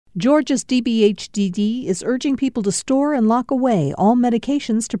Georgia's DBHDD is urging people to store and lock away all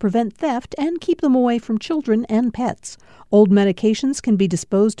medications to prevent theft and keep them away from children and pets. Old medications can be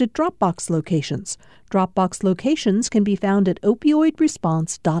disposed at Dropbox locations. Dropbox locations can be found at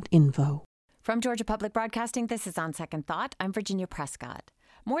opioidresponse.info. From Georgia Public Broadcasting, this is On Second Thought. I'm Virginia Prescott.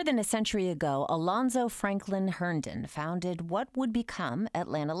 More than a century ago, Alonzo Franklin Herndon founded what would become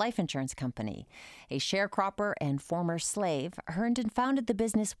Atlanta Life Insurance Company. A sharecropper and former slave, Herndon founded the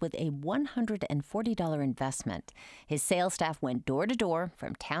business with a $140 investment. His sales staff went door to door,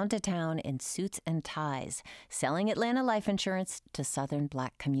 from town to town, in suits and ties, selling Atlanta life insurance to Southern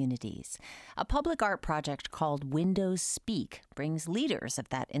Black communities. A public art project called Windows Speak brings leaders of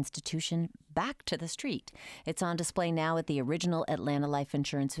that institution back to the street. It's on display now at the original Atlanta Life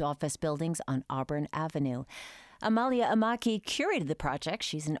Insurance office buildings on Auburn Avenue. Amalia Amaki curated the project.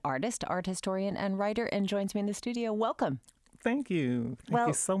 She's an artist, art historian, and writer, and joins me in the studio. Welcome. Thank you. Thank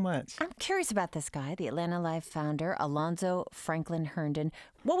you so much. I'm curious about this guy, the Atlanta Life founder, Alonzo Franklin Herndon.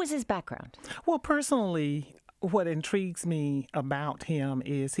 What was his background? Well, personally, what intrigues me about him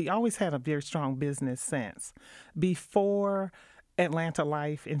is he always had a very strong business sense. Before Atlanta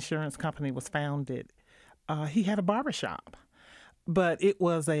Life Insurance Company was founded, he had a barbershop. But it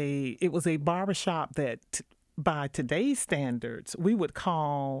was a barbershop that, by today's standards, we would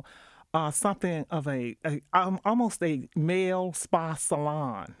call something of almost a male spa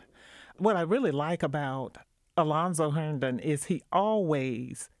salon. What I really like about Alonzo Herndon is he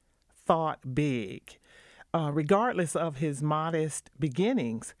always thought big. Regardless of his modest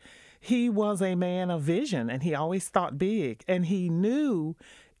beginnings, he was a man of vision, and he always thought big. And he knew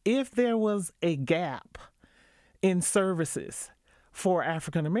if there was a gap in services for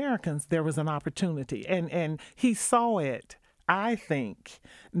African Americans, there was an opportunity. And he saw it, I think,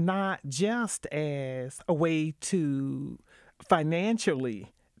 not just as a way to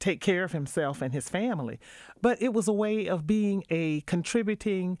financially take care of himself and his family, but it was a way of being a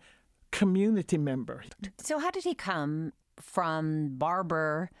contributing community member. So how did he come from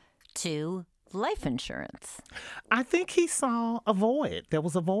barber to life insurance? I think he saw a void. There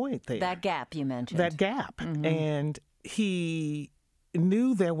was a void there. That gap you mentioned. That gap. Mm-hmm. And he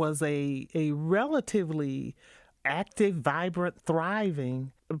knew there was a relatively active, vibrant,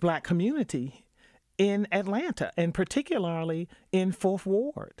 thriving Black community in Atlanta, and particularly in Fourth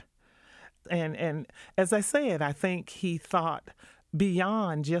Ward. And as I said, I think he thought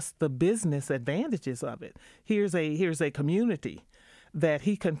beyond just the business advantages of it. Here's a community that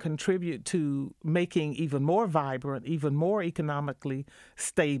he can contribute to making even more vibrant, even more economically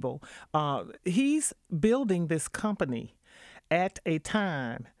stable. He's building this company at a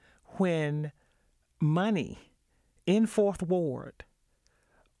time when money in Fourth Ward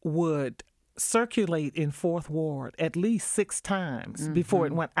would circulate in Fourth Ward at least 6 times before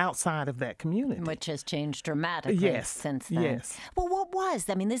it went outside of that community. Which has changed dramatically since then. Yes. Well, what was?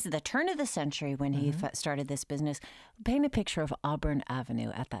 I mean, this is the turn of the century when he started this business. Paint a picture of Auburn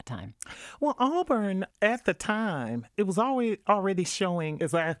Avenue at that time. Well, Auburn at the time, it was already showing,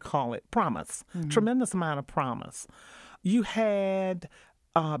 as I call it, promise, tremendous amount of promise. You had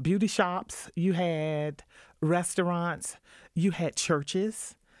beauty shops, you had restaurants, you had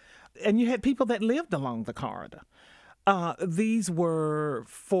churches, and you had people that lived along the corridor. These were,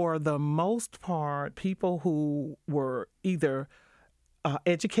 for the most part, people who were either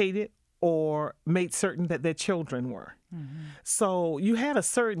educated or made certain that their children were. So you had a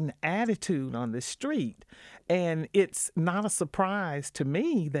certain attitude on the street. And it's not a surprise to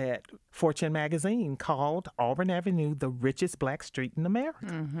me that Fortune magazine called Auburn Avenue the richest Black street in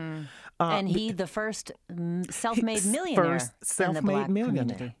America. And he, the first self-made millionaire in the Black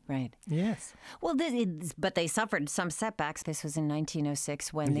community. Right. Yes. Well, but they suffered some setbacks. This was in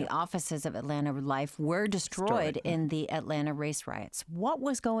 1906 when the offices of Atlanta Life were destroyed in the Atlanta race riots. What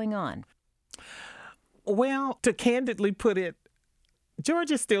was going on? Well, to candidly put it,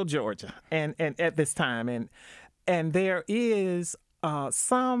 Georgia's still Georgia, and at this time, and there is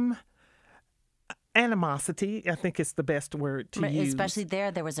some animosity. I think it's the best word to use. Especially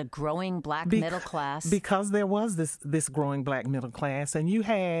there was a growing Black middle class. Because there was this growing Black middle class, and you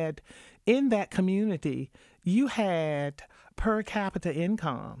had in that community, you had per capita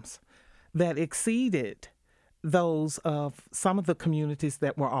incomes that exceeded those of some of the communities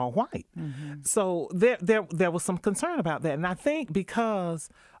that were all white. So there was some concern about that. And I think because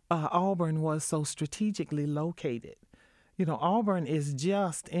Auburn was so strategically located, Auburn is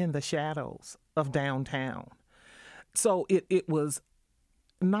just in the shadows of downtown. So it was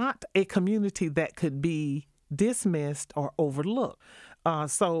not a community that could be dismissed or overlooked.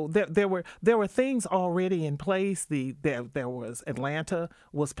 So there were things already in place. There was Atlanta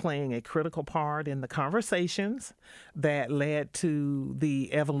was playing a critical part in the conversations that led to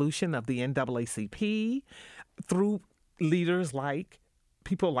the evolution of the NAACP through leaders like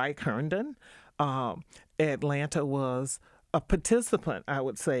people like Herndon. Atlanta was a participant, I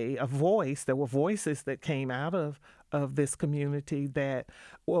would say, a voice. There were voices that came out of this community that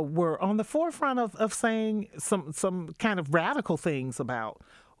were on the forefront of saying some kind of radical things about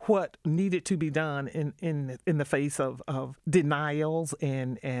what needed to be done in the face of denials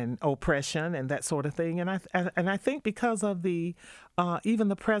and oppression and that sort of thing. And I think because of the even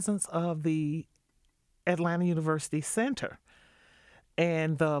the presence of the Atlanta University Center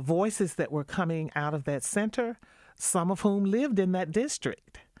and the voices that were coming out of that center, some of whom lived in that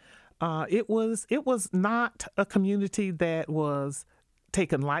district. It was not a community that was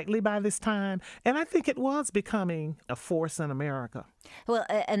taken lightly by this time, and I think it was becoming a force in America. Well,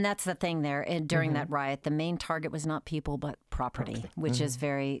 and that's the thing there. During that riot, the main target was not people, but property. Which is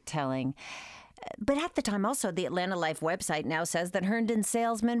very telling. But at the time also, the Atlanta Life website now says that Herndon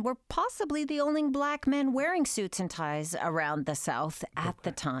salesmen were possibly the only black men wearing suits and ties around the South at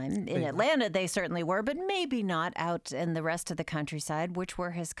the time. In Atlanta, they certainly were, but maybe not out in the rest of the countryside, which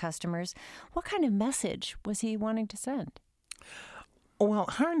were his customers. What kind of message was he wanting to send? Well,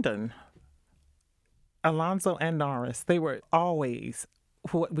 Herndon, Alonzo, and Norris, they were always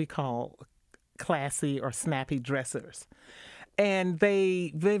what we call classy or snappy dressers. And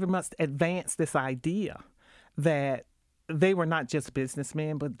they very much advanced this idea that they were not just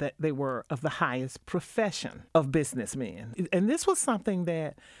businessmen, but that they were of the highest profession of businessmen. And this was something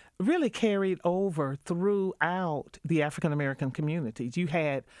that really carried over throughout the African American communities. You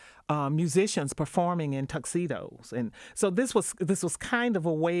had musicians performing in tuxedos, and so this was kind of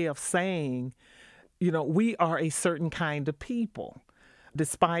a way of saying, we are a certain kind of people,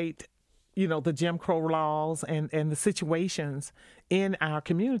 despite the Jim Crow laws and the situations in our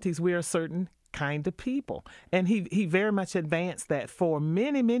communities. We're a certain kind of people. And he very much advanced that for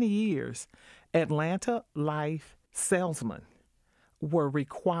many, many years. Atlanta Life salesmen were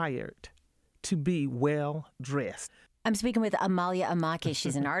required to be well dressed. I'm speaking with Amalia Amake.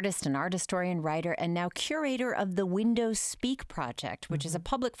 She's an artist, an art historian, writer, and now curator of the Windows Speak Project, which is a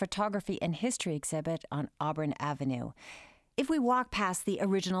public photography and history exhibit on Auburn Avenue. If we walk past the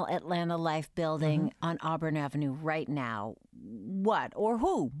original Atlanta Life building on Auburn Avenue right now, what or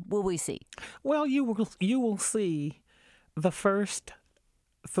who will we see? Well, you will see the first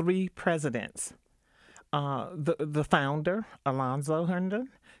three presidents. The founder, Alonzo Herndon,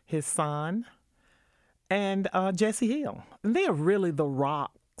 his son, and Jesse Hill. And they are really the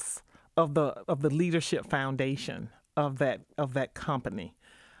rocks of the leadership foundation of that company.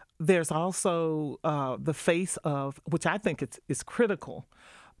 There's also the face of, which I think is critical,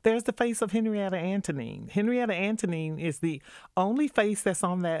 there's the face of Henrietta Antonine. Henrietta Antonine is the only face that's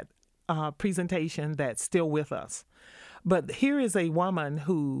on that presentation that's still with us. But here is a woman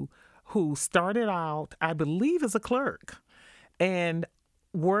who started out, I believe, as a clerk and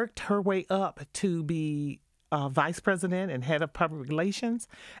worked her way up to be vice president and head of public relations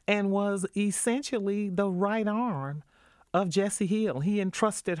and was essentially the right arm of Jesse Hill. He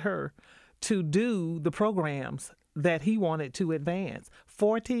entrusted her to do the programs that he wanted to advance.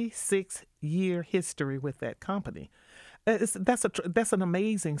 46-year history with that company. That's an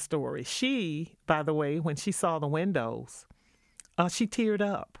amazing story. She, by the way, when she saw the windows, she teared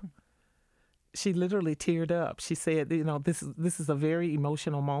up. She literally teared up. She said, this is a very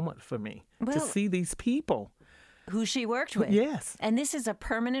emotional moment for me to see these people. Who she worked with. Yes. And this is a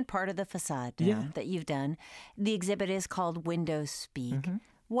permanent part of the facade now that you've done. The exhibit is called Windows Speak. Mm-hmm.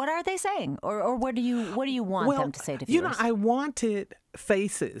 What are they saying? Or what do you want them to say to viewers? I wanted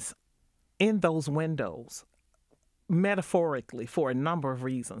faces in those windows metaphorically for a number of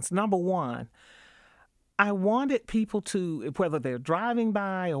reasons. Number one, I wanted people to, whether they're driving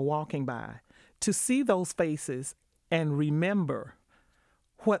by or walking by, to see those faces and remember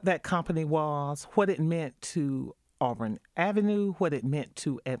what that company was, what it meant to Auburn Avenue, what it meant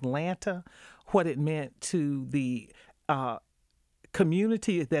to Atlanta, what it meant to the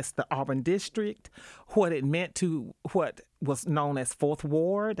community that's the Auburn District, what it meant to what was known as Fourth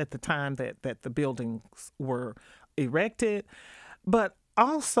Ward at the time that the buildings were erected, but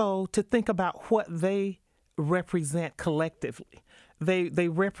also to think about what they represent collectively. They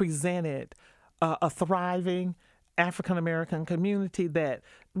represented a thriving African-American community that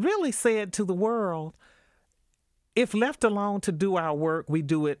really said to the world, if left alone to do our work, we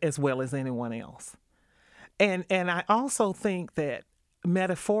do it as well as anyone else. And I also think that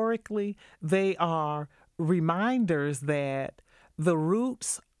metaphorically, they are reminders that the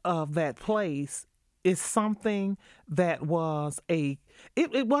roots of that place is something that was it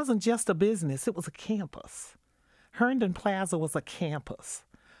wasn't just a business, it was a campus. Herndon Plaza was a campus.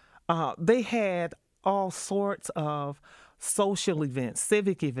 They had all sorts of social events,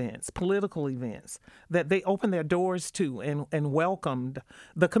 civic events, political events that they opened their doors to and welcomed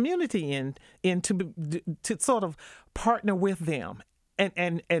the community in to sort of partner with them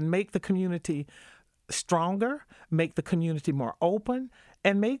and make the community stronger, make the community more open,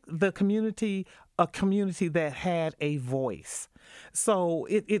 and make the community a community that had a voice. So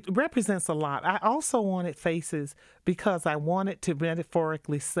it represents a lot. I also wanted faces because I wanted to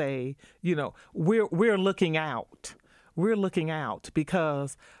metaphorically say, we're looking out. We're looking out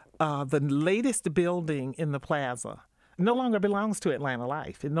because the latest building in the plaza no longer belongs to Atlanta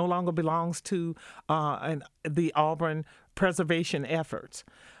Life. It no longer belongs to the Auburn preservation efforts.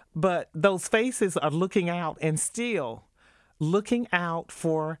 But those faces are looking out and still looking out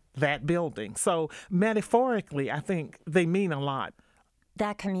for that building. So metaphorically, I think they mean a lot.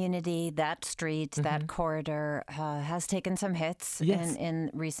 That community, that street, that corridor has taken some hits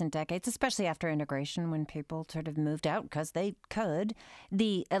in recent decades, especially after integration when people sort of moved out because they could.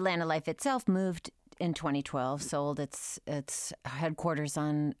 The Atlanta Life itself moved in 2012, sold its headquarters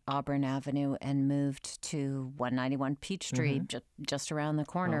on Auburn Avenue and moved to 191 Peachtree, just around the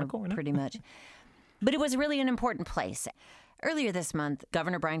corner, pretty much. But it was really an important place. Earlier this month,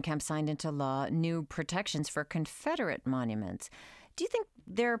 Governor Brian Kemp signed into law new protections for Confederate monuments. Do you think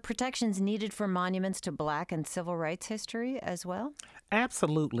there are protections needed for monuments to Black and civil rights history as well?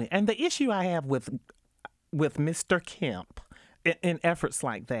 Absolutely. And the issue I have with Mr. Kemp in efforts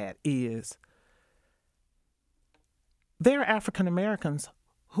like that is there are African Americans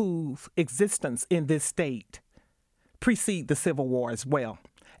whose existence in this state precede the Civil War as well.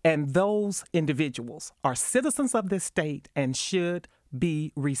 And those individuals are citizens of this state and should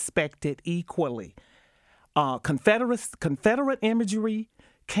be respected equally. Confederate imagery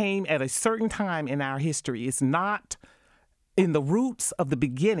came at a certain time in our history. It's not in the roots of the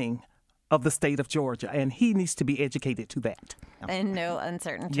beginning of the state of Georgia, and he needs to be educated to that. In no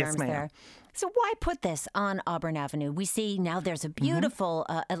uncertain terms Yes, ma'am. there. So why put this on Auburn Avenue? We see now there's a beautiful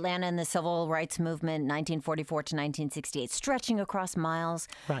Atlanta and the Civil Rights Movement, 1944 to 1968, stretching across miles,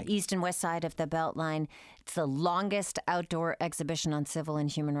 Right. east and west side of the Beltline. It's the longest outdoor exhibition on civil and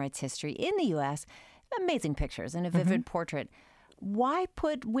human rights history in the U.S. Amazing pictures and a vivid portrait. Why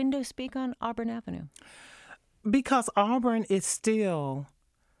put Window Speak on Auburn Avenue? Because Auburn is still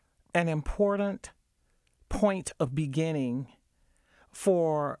an important point of beginning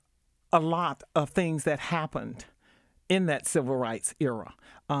for a lot of things that happened in that civil rights era.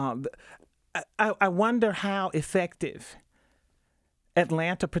 I wonder how effective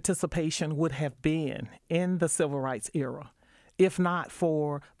Atlanta participation would have been in the civil rights era if not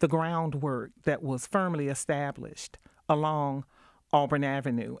for the groundwork that was firmly established along Auburn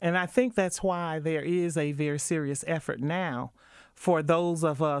Avenue. And I think that's why there is a very serious effort now for those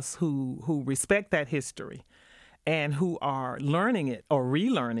of us who respect that history and who are learning it or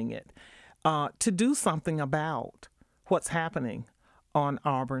relearning it to do something about what's happening on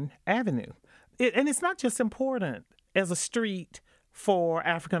Auburn Avenue. And it's not just important as a street for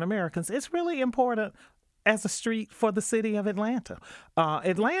African Americans. It's really important as a street for the city of Atlanta.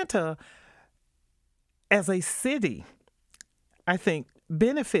 Atlanta, as a city, I think,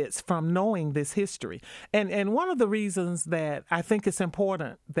 benefits from knowing this history. And one of the reasons that I think it's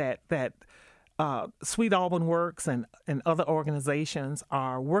important that Sweet Auburn Works and other organizations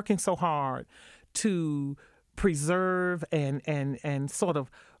are working so hard to preserve and sort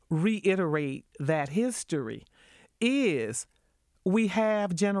of reiterate that history is we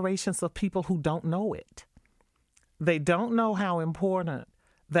have generations of people who don't know it. They don't know how important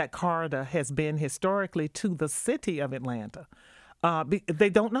that corridor has been historically to the city of Atlanta. They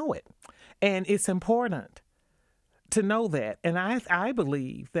don't know it. And it's important to know that. And I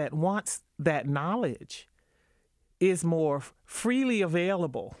believe that once that knowledge is more freely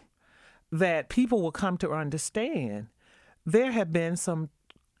available, that people will come to understand there have been some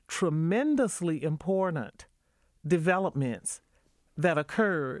tremendously important developments that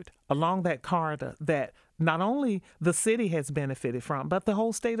occurred along that corridor that not only the city has benefited from, but the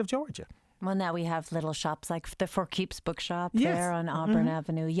whole state of Georgia. Well, now we have little shops like the For Keeps bookshop Yes. there on Auburn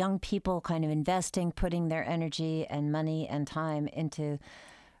Avenue. Young people kind of investing, putting their energy and money and time into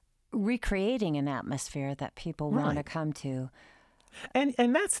recreating an atmosphere that people want to Right. come to.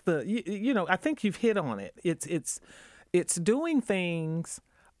 And that's the I think you've hit on it. It's doing things.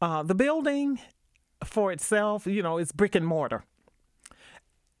 The building for itself, is brick and mortar,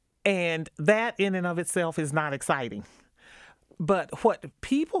 and that in and of itself is not exciting. But what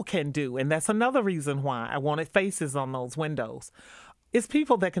people can do, and that's another reason why I wanted faces on those windows, is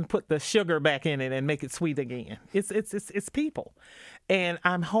people that can put the sugar back in it and make it sweet again. It's people. And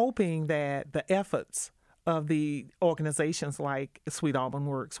I'm hoping that the efforts of the organizations like Sweet Auburn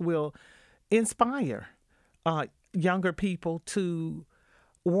Works will inspire younger people to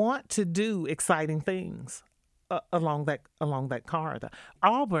want to do exciting things along that corridor.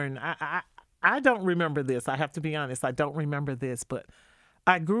 Auburn, I don't remember this. I have to be honest. I don't remember this, but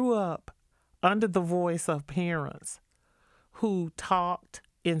I grew up under the voice of parents who talked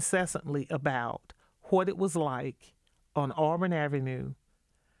incessantly about what it was like on Auburn Avenue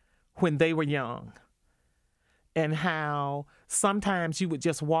when they were young, and how sometimes you would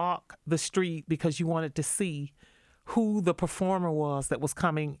just walk the street because you wanted to see who the performer was that was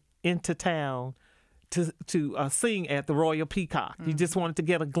coming into town to sing at the Royal Peacock. You just wanted to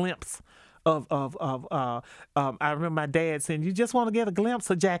get a glimpse of I remember my dad saying, you just want to get a glimpse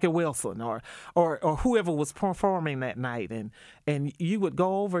of Jackie Wilson or whoever was performing that night, and you would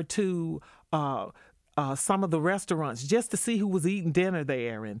go over to some of the restaurants just to see who was eating dinner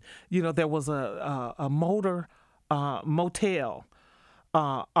there. And there was a motor motel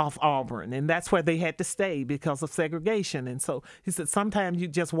off Auburn, and that's where they had to stay because of segregation. And so he said sometimes you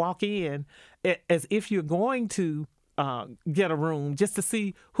just walk in as if you're going to get a room just to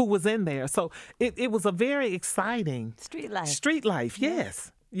see who was in there. So it was a very exciting street life. Street life,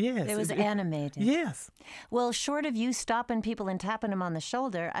 yes. Yes. It was animated. Yes. Well, short of you stopping people and tapping them on the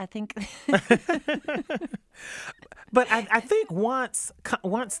shoulder, I think. But I think once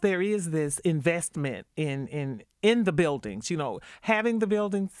there is this investment in the buildings, having the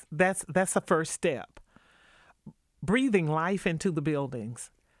buildings, that's the first step. Breathing life into the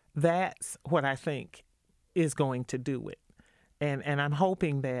buildings, that's what I think is going to do it. And I'm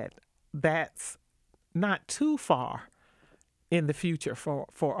hoping that that's not too far in the future for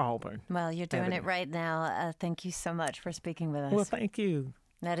Auburn. Well, you're doing it right now. Thank you so much for speaking with us. Well, thank you.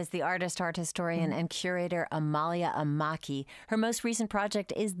 That is the artist, art historian, and curator Amalia Amaki. Her most recent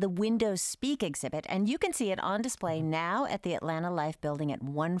project is the Windows Speak exhibit, and you can see it on display now at the Atlanta Life building at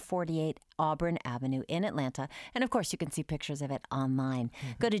 148 Auburn Avenue in Atlanta. And, of course, you can see pictures of it online.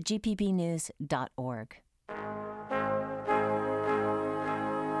 Go to gpbnews.org.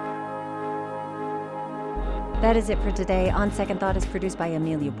 That is it for today. On Second Thought is produced by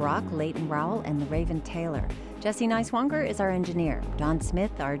Amelia Brock, Leighton Rowell, and Raven Taylor. Jesse Neiswanger is our engineer. Don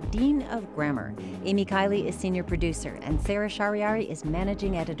Smith, our Dean of Grammar. Amy Kiley is senior producer. And Sarah Shariari is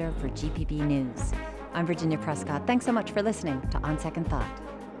managing editor for GPB News. I'm Virginia Prescott. Thanks so much for listening to On Second Thought.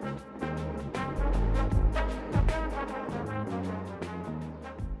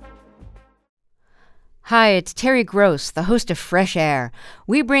 Hi, it's Terry Gross, the host of Fresh Air.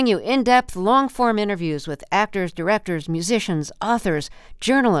 We bring you in-depth, long-form interviews with actors, directors, musicians, authors,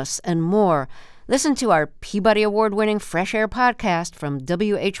 journalists, and more. Listen to our Peabody Award-winning Fresh Air podcast from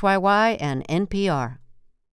WHYY and NPR.